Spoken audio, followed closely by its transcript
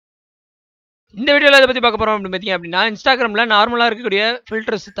இந்த வீடியோல எதை பத்தி பார்க்க போறோம் அப்படின்னு பார்த்தீங்க அப்படின்னா இன்ஸ்டாகிராம்ல நார்மலா இருக்கக்கூடிய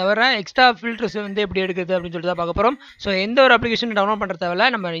ஃபில்டர்ஸ் தவிர எக்ஸ்ட்ரா ஃபில்டர்ஸ் வந்து எப்படி எடுக்குது அப்படின்னு சொல்லிட்டு தான் பார்க்க போறோம். ஸோ எந்த ஒரு அப்ளிகேஷன் டவுன்லோட் பண்ற தேவையில்ல,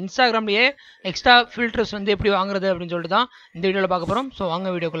 நம்ம இன்ஸ்டாகிராம்லயே எக்ஸ்ட்ரா ஃபில்டர்ஸ் வந்து எப்படி வாங்குறது அப்படின்னு சொல்லிட்டு தான் இந்த வீடியோல பார்க்க போறோம். ஸோ வாங்க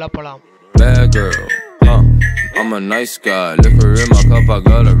வீடியோக்குள்ள போலாம். Bad girl, I'm a nice guy. Liquor in my cup, I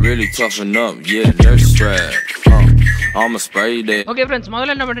gotta really toughen up. Yeah, nurse strap. I'm a spray that. Okay friends,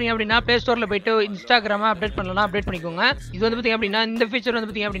 முதல்ல என்ன பண்றீங்க அப்படின்னா ப்ளே ஸ்டோர்ல போயிட்டு இன்ஸ்டாகிராமை அப்டேட் பண்ணலாம், அப்டேட் பண்ணிக்கோங்க. இது வந்து பார்த்தீங்க அப்படின்னா இந்த ஃபீச்சர் வந்து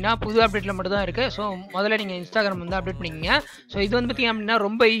பார்த்தீங்க அப்படின்னா புது அப்டேட்ல மட்டும் தான் இருக்கு. ஸோ முதல்ல நீங்க இன்ஸ்டாகிராம் வந்து அப்டேட் பண்ணிக்கோங்க. ஸோ இது வந்து பார்த்தீங்க அப்படின்னா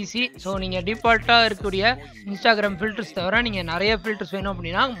ரொம்ப ஈஸி. ஸோ நீங்க டிஃபால்ட்டா இருக்கக்கூடிய இன்ஸ்டாகிராம் ஃபில்டர்ஸ் தவிர நீங்க நிறைய ஃபில்டர்ஸ் வேணும்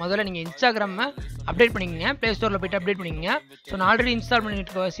அப்படின்னா முதல்ல நீங்க இன்ஸ்டாகிராமை அப்டேட் பண்ணிக்கோங்க. ப்ளே ஸ்டோர்ல போயிட்டு அப்டேட் பண்ணிக்கோங்க. ஸோ நான் ஆல்ரெடி இன்ஸ்டால்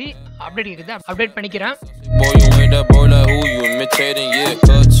பண்ணிட்டு வாசி அப்டேட் இருக்குது, அப்டேட் பண்ணிக்கிறேன்.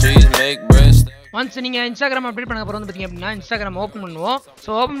 ஒன்ஸ் நீங்கள் இன்ஸ்டாகிராம் அப்டேட் பண்ண அப்புறம் வந்து பார்த்தீங்க அப்படின்னா இன்ஸ்டாகிராம் ஓப்பன் பண்ணுவோம். ஸோ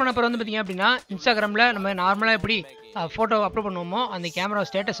ஓப்பன் பண்ண அப்புறம் வந்து பார்த்தீங்க அப்படின்னா இன்ஸ்டாகிராமில் நம்ம நார்மலாக எப்படி ஃபோட்டோ அப்லோட் பண்ணுவோமோ அந்த கேமரா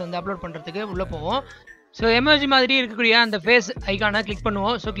ஸ்டேட்டஸ் வந்து அப்லோட் பண்ணுறதுக்கு உள்ளே போவோம். ஸோ எமோஜி மாதிரி இருக்கக்கூடிய அந்த ஃபேஸ் ஐக்கானை கிளிக்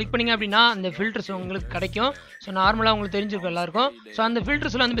பண்ணுவோம். ஸோ கிளிக் பண்ணிங்க அப்படின்னா அந்த ஃபில்டர்ஸ் உங்களுக்கு கிடைக்கும். ஸோ நார்மலாக உங்களுக்கு தெரிஞ்சிருக்கும் எல்லாருக்கும். ஸோ அந்த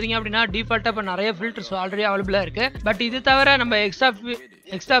ஃபில்டர்ஸில் வந்து பார்த்தீங்க அப்படின்னா டிஃபால்ட்டாக இப்போ நிறைய ஃபில்டர்ஸ் ஆல்ரெடி அவைலபிளாக இருக்குது. பட் இது தவிர நம்ம எக்ஸ்ட்ரா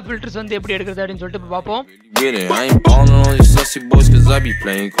ஃபில்டர்ஸ் வந்து எப்படி எடுக்கிறது அப்படின்னு சொல்லிட்டு இப்போ பார்ப்போம்.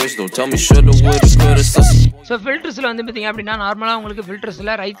 ஸோ ஃபில்டர்ஸில் வந்து பார்த்தீங்க அப்படின்னா நார்மலாக உங்களுக்கு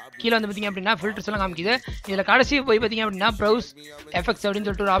ஃபில்டர்ஸில் ரைட் கீழே வந்து பார்த்தீங்க அப்படின்னா ஃபில்டர்ஸ் எல்லாம் காமிக்குது. இதில் கடைசி போய் பார்த்தீங்க அப்படின்னா ப்ரௌஸ் எஃபெக்ட்ஸ் அப்படின்னு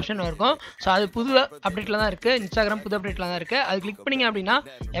சொல்லிட்டு ஒரு ஆப்ஷன் இருக்கும். ஸோ அது புது அப்டேட்டில் தான் இருக்குது, இன்ஸ்டாகிராம் புது அப்டேட்டில் தான் இருக்குது. அது கிளிக் பண்ணிங்க அப்படின்னா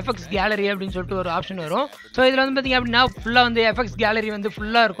எஃபெக்ட்ஸ் கேலரி அப்படின்னு சொல்லிட்டு ஒரு ஆப்ஷன் வரும். ஸோ இதில் வந்து பார்த்தீங்க அப்படின்னா ஃபுல்லாக வந்து எஃபெக்ட்ஸ் கேலரி வந்து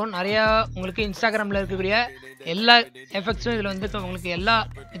ஃபுல்லாக இருக்கும். நிறையா உங்களுக்கு இன்ஸ்டாகிராமில் இருக்கக்கூடிய எல்லா எஃபெக்ட்ஸும் இதில் வந்து உங்களுக்கு எல்லா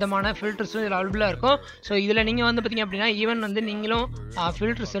விதமான ஃபில்டர்ஸும் இதில் அவைலபிளாக இருக்கும். ஸோ இதில் நீங்கள் வந்து பார்த்தீங்க அப்படின்னா ஈவன் வந்து நீங்களும்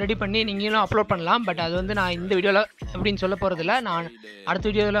ஃபில்டர்ஸ் ரெடி பண்ணி நீங்களும் அப்லோட் பண்ணலாம். பட் அது வந்து நான் இந்த வீடியோவில் எப்படின்னு சொல்ல போகிறதில்ல. நான் அடுத்த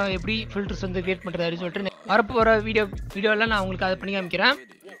வீடியோவில் எப்படி ஃபில்டர்ஸ் வந்து கிரியேட் பண்ணுறது அப்படின்னு சொல்லிட்டு வரப்போகிற வீடியோவில் நான் உங்களுக்கு அதை பண்ணி காமிக்கிறேன்.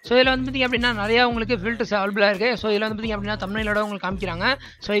 ஸோ இதில் வந்து பார்த்திங்க அப்படின்னா நிறையா உங்களுக்கு ஃபில்டர்ஸ் அவைலபிளாக இருக்குது. ஸோ இதில் வந்து பார்த்திங்க அப்படின்னா தமிழோட உங்களுக்கு காமிக்கிறாங்க.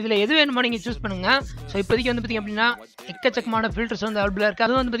 ஸோ இதில் எது வேணுமோ நீங்கள் சூஸ் பண்ணுங்கள். ஸோ இப்போதைக்கு வந்து பார்த்திங்க அப்படின்னா எக்கச்சக்கமான ஃபில்டர்ஸ் வந்து அவைலபிளாக இருக்குது.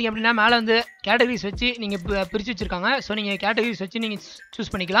 அது வந்து பார்த்திங்க அப்படின்னா மேலே வந்து கேட்டகரிஸ் வச்சு நீங்கள் பிரித்து வச்சிருக்காங்க. ஸோ நீங்கள் கேட்டகரிஸ் வச்சு நீங்கள்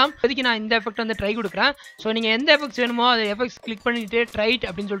சூஸ் பண்ணிக்கலாம். இப்போதைக்கு நான் இந்த எஃபெக்ட் வந்து ட்ரை கொடுக்குறேன். ஸோ நீங்கள் எந்த எஃபெக்ட்ஸ் வேணுமோ அதை எஃபெக்ட்ஸ் கிளிக் பண்ணிவிட்டு ட்ரைட்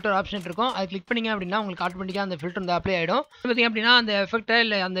அப்படின்னு சொல்லிட்டு ஒரு ஆப்ஷன் இருக்கும். அது கிளிக் பண்ணிங்க அப்படின்னா உங்களுக்கு ஆட்டோமேட்டிக்காக அந்த ஃபில்டர் வந்து அப்ளை ஆகிடும். பார்த்திங்க அப்படின்னா அந்த எஃபெக்ட்டை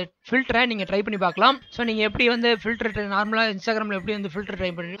இல்லை அந்த ஃபில்டரை நீங்கள் ட்ரை பண்ணி பார்க்கலாம். ஸோ நீங்கள் எப்படி வந்து ஃபில்டர் நார்மலாக இன்ஸ்டாகிராமில் எப்படி வந்து ஃபில்டர்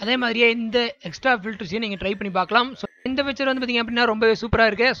ட்ரை பண்ணி அதே மாதிரியே இந்த எக்ஸ்ட்ரா ஃபில்டர்ஸையும் நீங்கள் ட்ரை பண்ணி பார்க்கலாம். ஸோ இந்த ஃபீச்சர் வந்து பார்த்திங்க அப்படின்னா ரொம்பவே சூப்பராக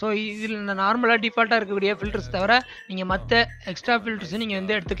இருக்குது. ஸோ இதில் நார்மலாக டிஃபால்ட்டாக இருக்கக்கூடிய ஃபில்டர்ஸ் தவிர நீங்கள் மற்ற எக்ஸ்ட்ரா ஃபில்டர்ஸும் நீங்கள்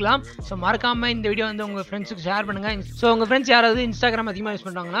வந்து எடுத்துக்கலாம். ஸோ மறக்காமல் இந்த வீடியோ வந்து உங்கள் ஃப்ரெண்ட்ஸுக்கு ஷேர் பண்ணுங்கள். ஸோ உங்கள் ஃப்ரெண்ட்ஸ் யாராவது இன்ஸ்டாகிராம் அதிகமாக யூஸ்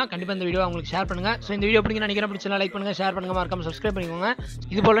பண்ணுறாங்கன்னா கண்டிப்பாக இந்த வீடியோ அவங்களுக்கு ஷேர் பண்ணுங்கள். ஸோ இந்த வீடியோ பிடிங்க நினைக்கிறேன், பிடிச்சா லைக் பண்ணுங்கள், ஷேர் பண்ணுங்கள், மறக்காமல் சப்ஸ்கிரைப் பண்ணிக்கோங்க.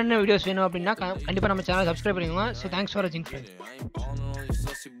 இது போல என்ன வீடியோஸ் வேணும் அப்படின்னா கண்டிப்பாக நம்ம சேனல் சப்ஸ்கிரைப் பண்ணிக்கோங்க. ஸோ தேங்க்ஸ் ஃபார் வாட்சிங் friends.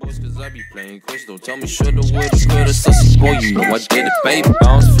 Cause I be playing crystal. Tell me shoulda, woulda, coulda, sussy boy. You know I did it, baby.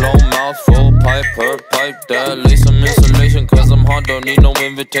 Bounce, flow, mouth, full pipe, per pipe that. Lay some insulation, cause I'm hot, don't need no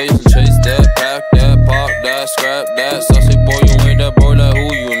invitation. Chase that, pack that, pop that, scrap that. Sussy boy, you ain't that boy, like who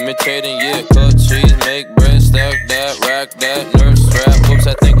you imitating? Yeah, cut cheese, make bread, stack that, rack that, nurse strap. Whoops,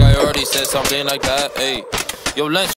 I think I already said something like that. Hey, yo, lunch.